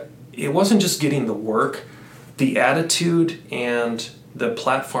 And it wasn't just getting the work, the attitude and the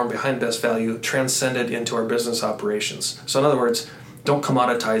platform behind Best Value transcended into our business operations. So in other words, don't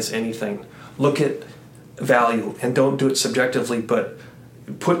commoditize anything. Look at value and don't do it subjectively, but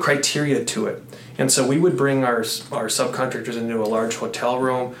put criteria to it. And so we would bring our subcontractors into a large hotel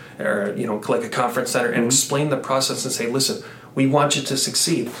room or like a conference center and explain the process and say, listen, we want you to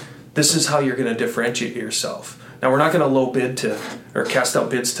succeed. this is how you're going to differentiate yourself. Now, we're not going to low bid to or cast out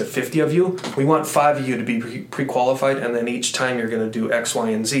bids to 50 of you. We want 5 of you to be pre-qualified, and then each time you're going to do X,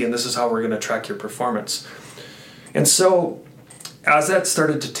 Y, and Z, and this is how we're going to track your performance. And so as that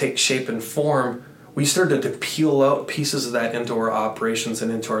started to take shape and form, we started to peel out pieces of that into our operations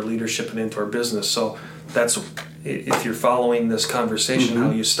and into our leadership and into our business. So that's, if you're following this conversation, how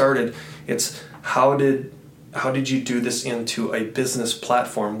you started, it's how did you do this into a business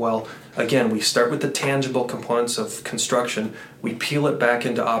platform? Well, again, we start with the tangible components of construction. We peel it back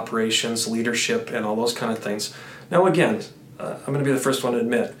into operations, leadership, and all those kind of things. Now, again, I'm going to be the first one to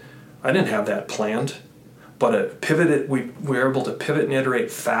admit, I didn't have that planned, but we were able to pivot and iterate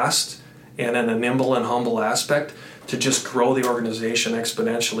fast and in a nimble and humble aspect to just grow the organization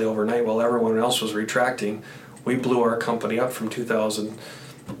exponentially overnight while everyone else was retracting. We blew our company up from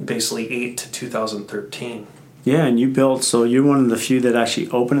 2008 to 2013. Yeah, and you built, so you're one of the few that actually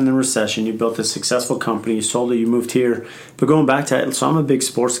opened in the recession. You built a successful company, you sold it, you moved here. But going back to it, so I'm a big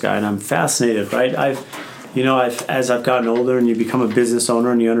sports guy and I'm fascinated, right? As I've gotten older and you become a business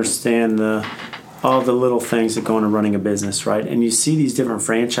owner and you understand all the little things that go into running a business, right? And you see these different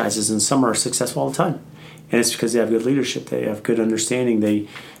franchises and some are successful all the time. And it's because they have good leadership, they have good understanding, they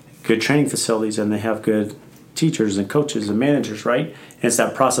good training facilities, and they have good teachers and coaches and managers, right? And it's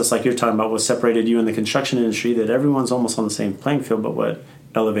that process like you're talking about what separated you in the construction industry, that everyone's almost on the same playing field, but what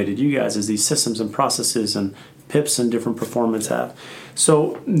elevated you guys is these systems and processes and PIPs and different performance have.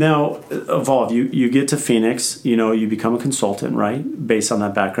 So now Evolve, you get to Phoenix, you become a consultant, right? Based on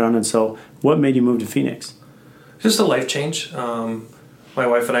that background. And so what made you move to Phoenix? Just a life change. My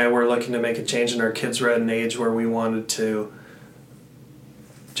wife and I were looking to make a change, and our kids were at an age where we wanted to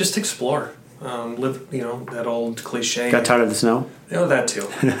just explore. Live, that old cliche. Got tired of the snow? That too.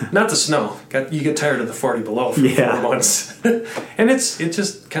 Not the snow. You get tired of the 40 below for 4 months. And it's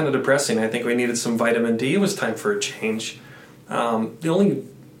just kind of depressing. I think we needed some vitamin D. It was time for a change. The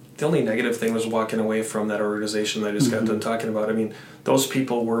only negative thing was walking away from that organization that I just got done talking about. I mean, those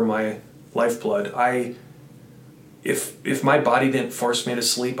people were my lifeblood. If my body didn't force me to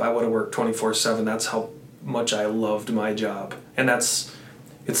sleep, I would have worked 24/7. That's how much I loved my job. And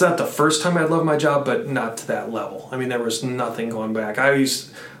it's not the first time I loved my job, but not to that level. I mean, there was nothing going back. I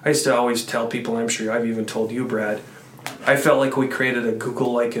used to always tell people, and I'm sure I've even told you, Brad, I felt like we created a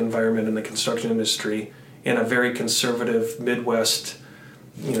Google-like environment in the construction industry in a very conservative Midwest,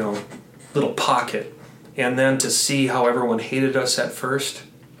 little pocket. And then to see how everyone hated us at first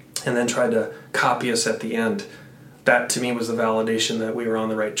and then tried to copy us at the end, that to me was the validation that we were on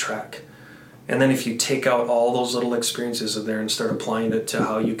the right track. And then if you take out all those little experiences in there and start applying it to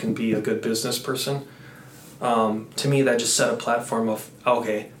how you can be a good business person, to me that just set a platform of,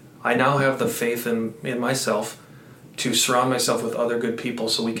 okay, I now have the faith in myself to surround myself with other good people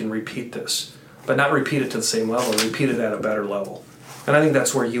so we can repeat this. But not repeat it to the same level, repeat it at a better level. And I think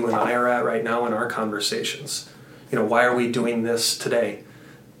that's where you and I are at right now in our conversations. Why are we doing this today?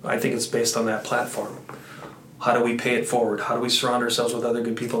 I think it's based on that platform. How do we pay it forward? How do we surround ourselves with other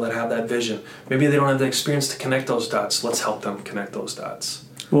good people that have that vision? Maybe they don't have the experience to connect those dots. Let's help them connect those dots.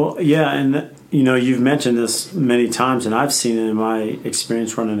 Well, yeah, and you've mentioned this many times, and I've seen it in my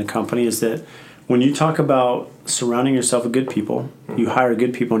experience running a company, is that when you talk about surrounding yourself with good people, you hire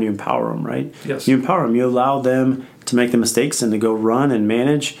good people and you empower them, right? Yes. You empower them. You allow them to make the mistakes and to go run and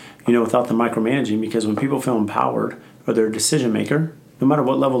manage, without the micromanaging, because when people feel empowered or they're a decision maker, no matter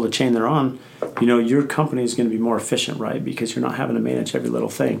what level of the chain they're on, your company is going to be more efficient, right? Because you're not having to manage every little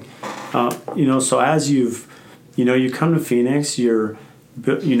thing. So as you come to Phoenix,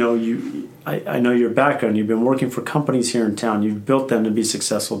 I know your background. You've been working for companies here in town. You've built them to be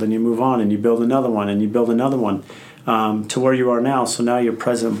successful. Then you move on and you build another one and you build another one to where you are now. So now you're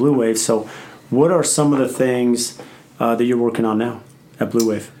president of Blue Wave. So what are some of the things that you're working on now at Blue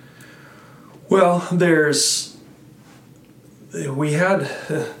Wave? Well, there's some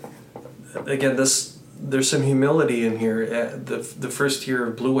humility in here. The first year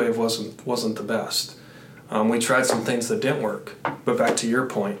of Blue Wave wasn't the best. We tried some things that didn't work. But back to your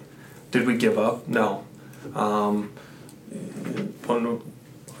point, did we give up? No.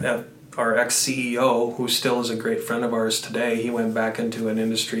 Our ex-CEO, who still is a great friend of ours today, he went back into an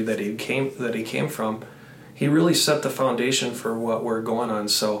industry that he came from. He really set the foundation for what we're going on.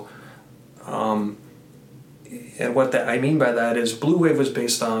 So, and what I mean by that is Blue Wave was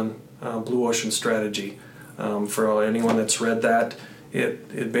based on Blue Ocean Strategy. For anyone that's read that,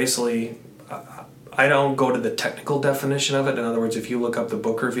 it basically, I don't go to the technical definition of it. In other words, if you look up the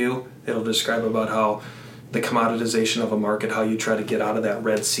book review, it'll describe about how the commoditization of a market, how you try to get out of that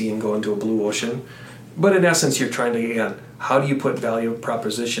Red Sea and go into a blue ocean. But in essence, you're trying to, again, how do you put value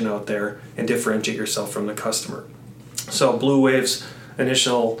proposition out there and differentiate yourself from the customer? So Blue Wave's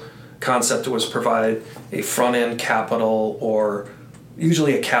initial concept was provide a front-end capital, or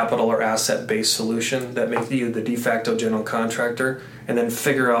usually a capital or asset-based solution that makes you the de facto general contractor, and then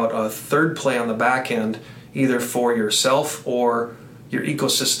figure out a third play on the back end, either for yourself or your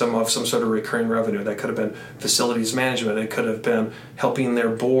ecosystem of some sort of recurring revenue. That could have been facilities management. It could have been helping their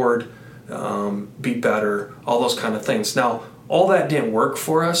board be better, all those kind of things. Now, all that didn't work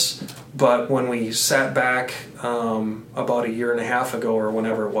for us, but when we sat back about a year and a half ago or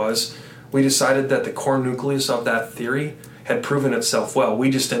whenever it was, we decided that the core nucleus of that theory had proven itself well. We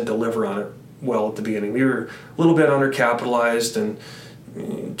just didn't deliver on it well at the beginning. We were a little bit undercapitalized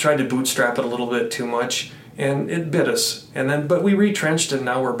and tried to bootstrap it a little bit too much, and it bit us. But we retrenched, and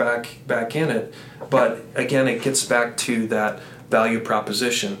now we're back in it. But again, it gets back to that value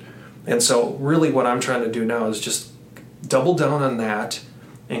proposition. And so really what I'm trying to do now is just double down on that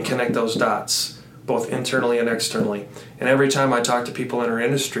and connect those dots, both internally and externally. And every time I talk to people in our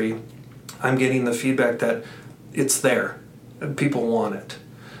industry, I'm getting the feedback that it's there. People want it.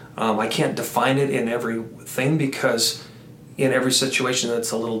 I can't define it in everything, because in every situation it's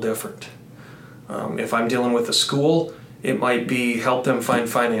a little different. If I'm dealing with a school, it might be help them find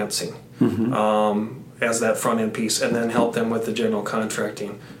financing as that front end piece, and then help them with the general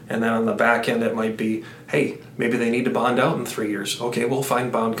contracting. And then on the back end, it might be, hey, maybe they need to bond out in 3 years. Okay, we'll find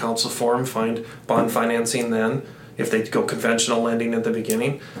bond counsel for them, find bond financing then, if they go conventional lending at the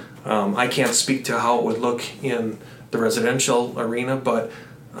beginning. I can't speak to how it would look in the residential arena, but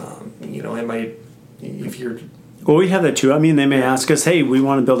it might, if you're... Well, we have that too. I mean, they may ask us, hey, we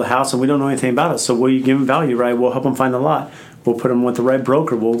want to build a house and we don't know anything about it. So we'll give them value, right? We'll help them find the lot. We'll put them with the right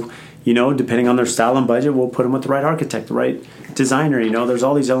broker. We'll, depending on their style and budget, we'll put them with the right architect, the right designer. There's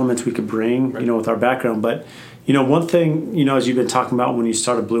all these elements we could bring, right, with our background. But, one thing, as you've been talking about when you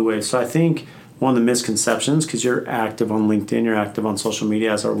started Blue Wave. So I think one of the misconceptions, because you're active on LinkedIn, you're active on social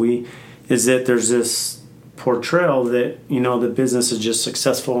media, as are we, is that there's this portrayal that the business is just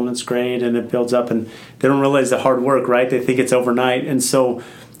successful and it's great and it builds up, and they don't realize the hard work, right? They think it's overnight. And so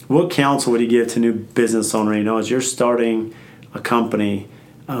what counsel would you give to new business owner as you're starting a company,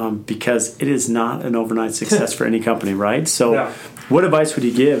 because it is not an overnight success for any company, right? So yeah. What advice would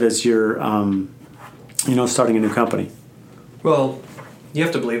you give as you're starting a new company? Well, you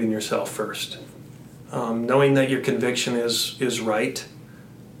have to believe in yourself first. Knowing that your conviction is right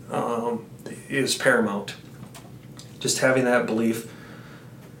is paramount. Just having that belief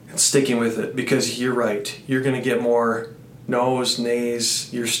and sticking with it, because you're right. You're going to get more no's,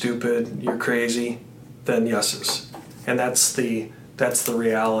 nays, you're stupid, you're crazy, than yeses. And that's the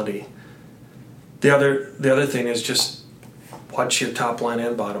reality. The other thing is just watch your top line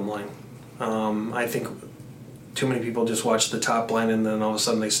and bottom line. I think too many people just watch the top line and then all of a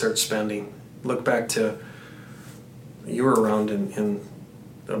sudden they start spending. Look back to, you were around in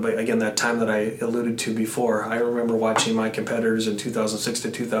again, that time that I alluded to before. I remember watching my competitors in 2006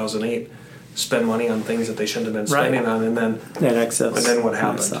 to 2008 spend money on things that they shouldn't have been spending on, and then that excess. And then what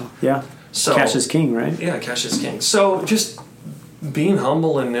happened? Yeah. So cash is king, right? Yeah, cash is king. So just being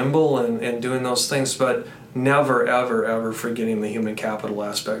humble and nimble and doing those things, but never, ever, ever forgetting the human capital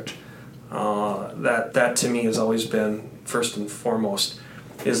aspect. That to me has always been first and foremost,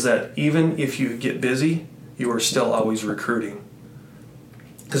 is that even if you get busy, you are still always recruiting.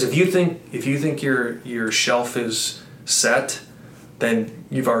 Because if you think your shelf is set, then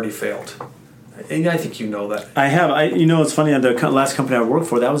you've already failed. And I think you know that. I have. It's funny. The last company I worked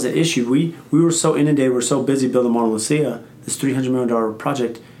for, that was the issue. We were so inundated, we were so busy building Mauna Lucia, this $300 million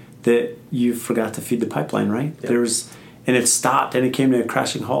project, that you forgot to feed the pipeline, right? Yep. And it stopped, and it came to a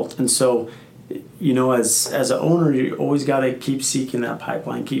crashing halt. And so, as an owner, you always got to keep seeking that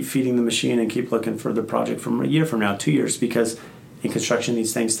pipeline, keep feeding the machine, and keep looking for the project from a year from now, 2 years, because in construction,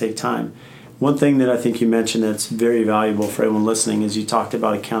 these things take time. One thing that I think you mentioned that's very valuable for everyone listening is you talked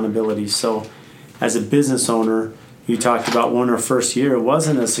about accountability. So as a business owner, you talked about our first year, it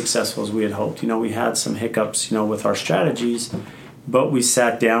wasn't as successful as we had hoped. We had some hiccups, with our strategies, but we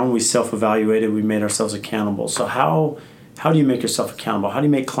sat down, we self-evaluated, we made ourselves accountable. So how do you make yourself accountable? How do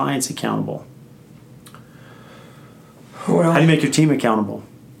you make clients accountable? Well, how do you make your team accountable?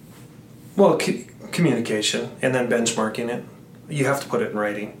 Well, communication and then benchmarking it. You have to put it in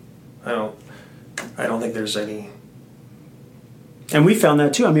writing. I don't think there's any. And we found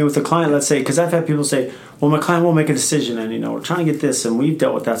that too. With the client, let's say, because I've had people say, well, my client won't make a decision, and we're trying to get this, and we've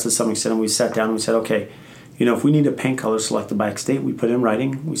dealt with that to some extent, and we sat down and we said, okay, if we need a paint color selected by X date, we put it in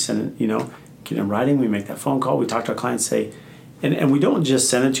writing, we send it, get it in writing, we make that phone call, we talk to our client, say, and we don't just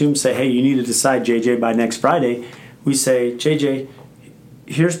send it to them, say, hey, you need to decide, JJ, by next Friday. we say, JJ,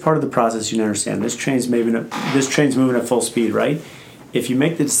 here's part of the process you don't understand. This train's moving at full speed, right? If you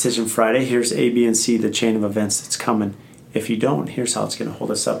make the decision Friday, here's A, B, and C, the chain of events that's coming. If you don't, here's how it's going to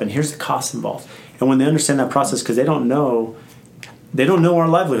hold us up, and here's the cost involved. And when they understand that process, because they don't know our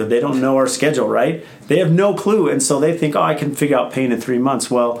livelihood, they don't know our schedule, right? They have no clue, and so they think, I can figure out pain in 3 months.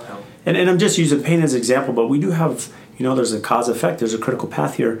 Well, and I'm just using pain as an example, but we do have, there's a cause effect, there's a critical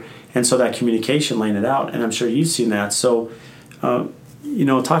path here, and so that communication, laying it out, and I'm sure you've seen that. So,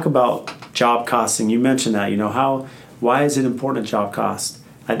 talk about job costing. You mentioned that. Why is it important, job cost?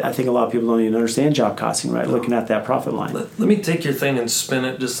 I think a lot of people don't even understand job costing, right? Looking at that profit line. Let me take your thing and spin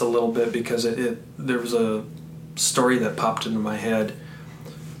it just a little bit, because there was a story that popped into my head.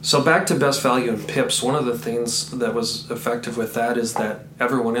 So back to best value and PIPs, one of the things that was effective with that is that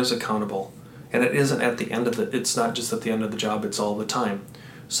everyone is accountable. And it isn't at the end of it's not just at the end of the job, it's all the time.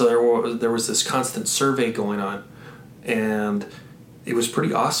 So there was this constant survey going on. And it was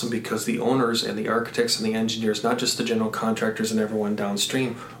pretty awesome, because the owners and the architects and the engineers, not just the general contractors and everyone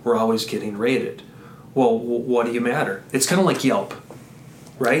downstream, were always getting rated. Well, what do you matter? It's kind of like Yelp,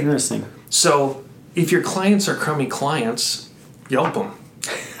 right? Interesting. So if your clients are crummy clients, Yelp them.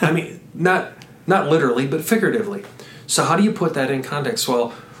 I mean, not literally, but figuratively. So how do you put that in context?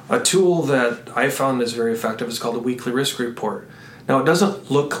 Well, a tool that I found is very effective is called a weekly risk report. Now, it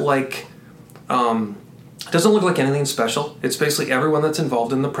doesn't look like anything special. It's basically everyone that's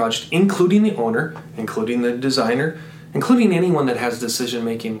involved in the project, including the owner, including the designer, including anyone that has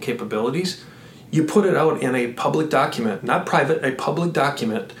decision-making capabilities. You put it out in a public document, not private, a public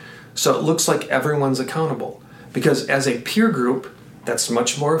document, so it looks like everyone's accountable. Because as a peer group, that's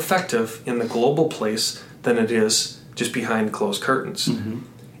much more effective in the global place than it is just behind closed curtains. Mm-hmm.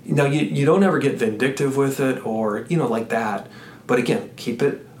 Now, you don't ever get vindictive with it or, like that. But again, keep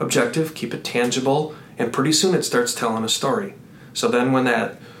it objective, keep it tangible, and pretty soon it starts telling a story. So then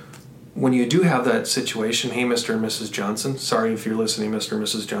when you do have that situation, hey, Mr. and Mrs. Johnson, sorry if you're listening, Mr. and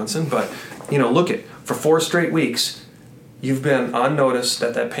Mrs. Johnson, but, look it, for 4 straight weeks, you've been on notice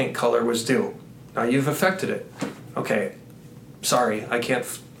that paint color was due. Now you've affected it. Okay, sorry, I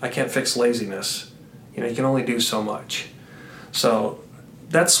can't fix laziness. You can only do so much. So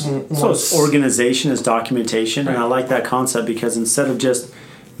that's so it's organization is documentation, right. And I like that concept, because instead of just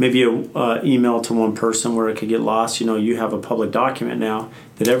maybe a email to one person where it could get lost, you have a public document now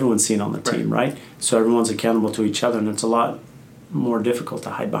that everyone's seen on the team, right? So everyone's accountable to each other, and it's a lot more difficult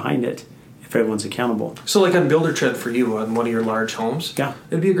to hide behind it if everyone's accountable. So like on Buildertrend for you, on one of your large homes, yeah,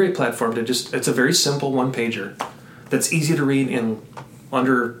 it'd be a great platform to it's a very simple one-pager that's easy to read in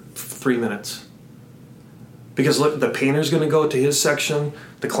under 3 minutes. Because look, the painter's going to go to his section,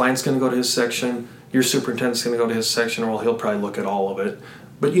 the client's going to go to his section, your superintendent's going to go to his section, or he'll probably look at all of it.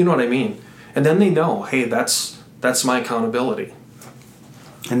 But you know what I mean. And then they know, hey, that's my accountability.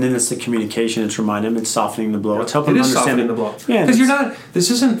 And then it's the communication. It's reminding them. It's softening the blow. Yeah. It's helping them understand softening the blow. Yeah, because this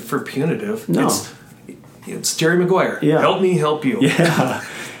isn't for punitive. No. It's Jerry Maguire. Yeah. Help me help you. Yeah.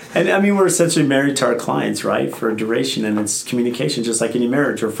 And I mean, we're essentially married to our clients, right, for a duration, and it's communication, just like any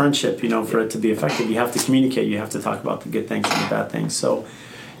marriage or friendship. For it to be effective, you have to communicate. You have to talk about the good things and the bad things. So,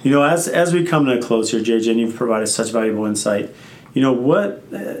 as we come to a close here, JJ, and you've provided such valuable insight.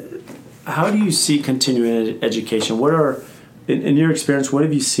 How do you see continuing education? What are, in your experience, what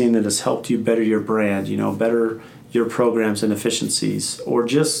have you seen that has helped you better your brand? Better your programs and efficiencies, or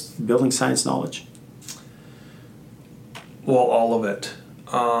just building science knowledge? Well, all of it.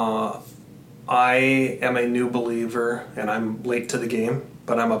 I am a new believer, and I'm late to the game,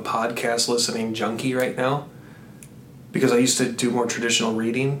 but I'm a podcast listening junkie right now, because I used to do more traditional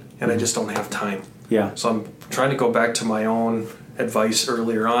reading, and I just don't have time. Yeah. So I'm trying to go back to my own advice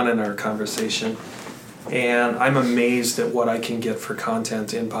earlier on in our conversation, and I'm amazed at what I can get for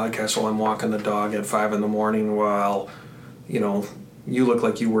content in podcasts while I'm walking the dog at 5 a.m. while, you look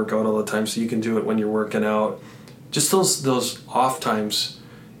like you work out all the time, so you can do it when you're working out. Just those off times.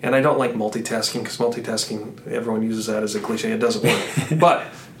 And I don't like multitasking, because multitasking, everyone uses that as a cliche. It doesn't work. But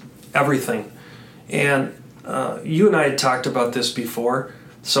everything. And you and I had talked about this before,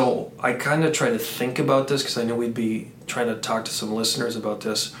 so I kind of try to think about this, because I knew we'd be trying to talk to some listeners about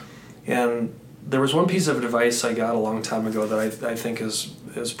this. And there was one piece of advice I got a long time ago that I think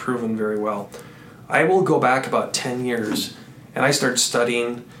has proven very well. I will go back about 10 years, and I started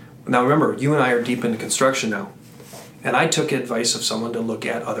studying. Now remember, you and I are deep into construction now. And I took advice of someone to look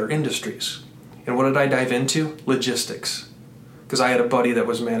at other industries. And what did I dive into? Logistics. Because I had a buddy that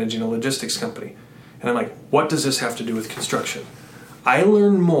was managing a logistics company. And I'm like, what does this have to do with construction? I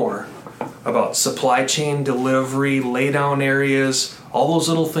learned more about supply chain, delivery, laydown areas, all those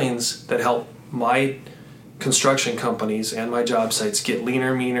little things that help my construction companies and my job sites get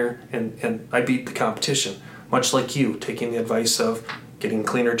leaner, meaner, and I beat the competition, much like you, taking the advice of getting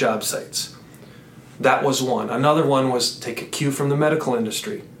cleaner job sites. That was one. Another one was take a cue from the medical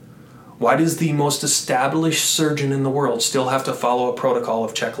industry. Why does the most established surgeon in the world still have to follow a protocol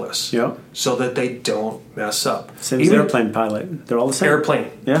of checklists? Yeah. So that they don't mess up. Same as airplane pilot. They're all the same.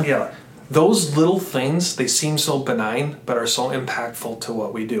 Airplane. Yeah. Those little things, they seem so benign, but are so impactful to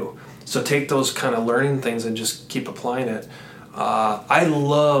what we do. So take those kind of learning things and just keep applying it. I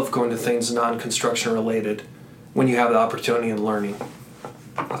love going to things non-construction related when you have the opportunity and learning.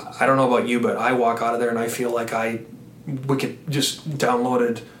 I don't know about you, but I walk out of there and I feel like just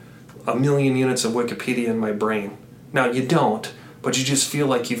downloaded 1 million units of Wikipedia in my brain. Now you don't, but you just feel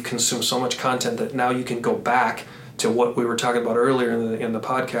like you've consumed so much content that now you can go back to what we were talking about earlier in the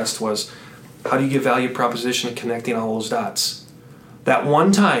podcast was how do you get value proposition and connecting all those dots. That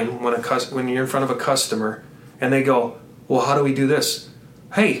one time when you're in front of a customer and they go, well, how do we do this?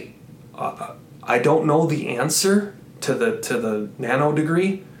 Hey, I don't know the answer to the nano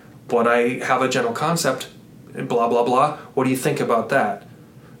degree, but I have a general concept, blah, blah, blah. What do you think about that?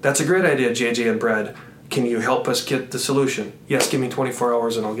 That's a great idea, JJ and Brad. Can you help us get the solution? Yes, give me 24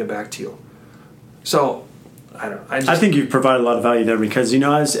 hours and I'll get back to you. So, I think you've provided a lot of value there because,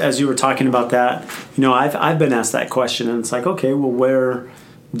 as you were talking about that, I've been asked that question and it's like, okay, well, where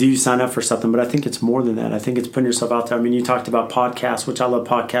do you sign up for something? But I think it's more than that. I think it's putting yourself out there. I mean, you talked about podcasts, which I love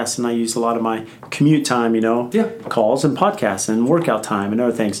podcasts, and I use a lot of my commute time, calls and podcasts and workout time and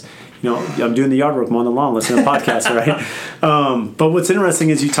other things. I'm doing the yard work, mowing the lawn, listening to podcasts, right? But what's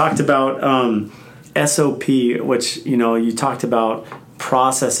interesting is you talked about SOP, which, you talked about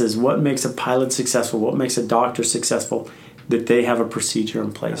processes. What makes a pilot successful? What makes a doctor successful? That they have a procedure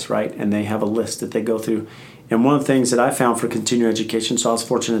in place, right? And they have a list that they go through. And one of the things that I found for continuing education, so I was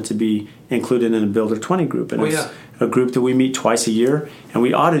fortunate to be included in a Builder 20 group. And it's a group that we meet twice a year, and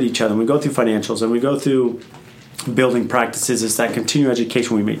we audit each other, and we go through financials, and we go through building practices. It's that continuing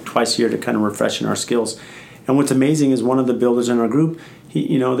education we meet twice a year to kind of refresh in our skills. And what's amazing is one of the builders in our group,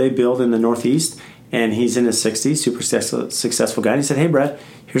 they build in the Northeast, and he's in his 60s, super successful guy. And he said, hey, Brad,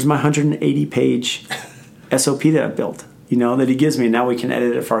 here's my 180-page SOP that I built, that he gives me. Now we can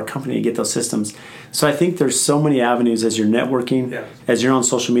edit it for our company to get those systems. So I think there's so many avenues as you're networking, as you're on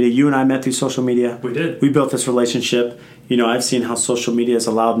social media. You and I met through social media. We did. We built this relationship. I've seen how social media has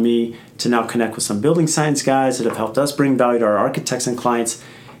allowed me to now connect with some building science guys that have helped us bring value to our architects and clients.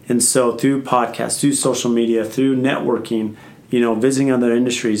 And so through podcasts, through social media, through networking, visiting other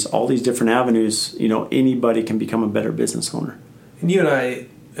industries, all these different avenues, anybody can become a better business owner. And you and I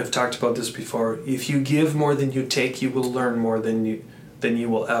have talked about this before. If you give more than you take, you will learn more than you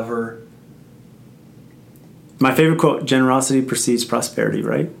will ever. My favorite quote, generosity precedes prosperity,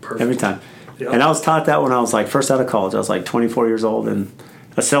 right? Perfect. Every time. Yep. And I was taught that when I was first out of college. I was 24 years old, and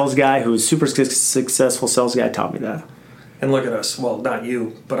a sales guy who was super successful sales guy taught me that. And look at us. Well, not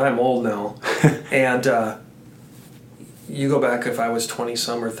you, but I'm old now. And you go back, if I was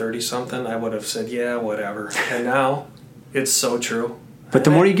 20-some or 30-something, I would have said, yeah, whatever. And now it's so true. But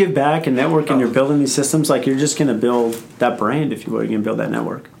the more you give back and network and you're building these systems, you're just going to build that brand, if you will. You're going to build that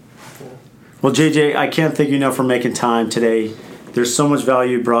network. Well, JJ, I can't thank you enough for making time today. There's so much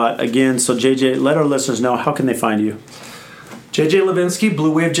value you brought. Again, so JJ, let our listeners know, how can they find you? JJ Levinsky,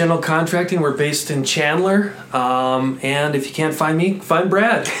 Blue Wave General Contracting. We're based in Chandler. And if you can't find me, find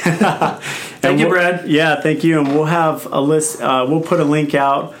Brad. Thank you, Brad. Yeah, thank you. And we'll have a list. We'll put a link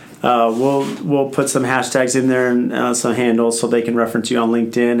out. We'll put some hashtags in there and some handles so they can reference you on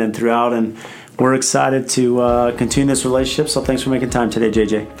LinkedIn and throughout. And we're excited to continue this relationship. So thanks for making time today,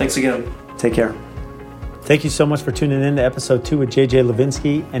 JJ. Thanks again. Take care. Thank you so much for tuning in to episode 2 with JJ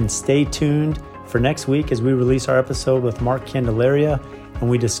Levinsky, and stay tuned for next week as we release our episode with Mark Candelaria and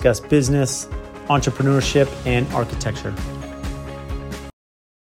we discuss business, entrepreneurship, and architecture.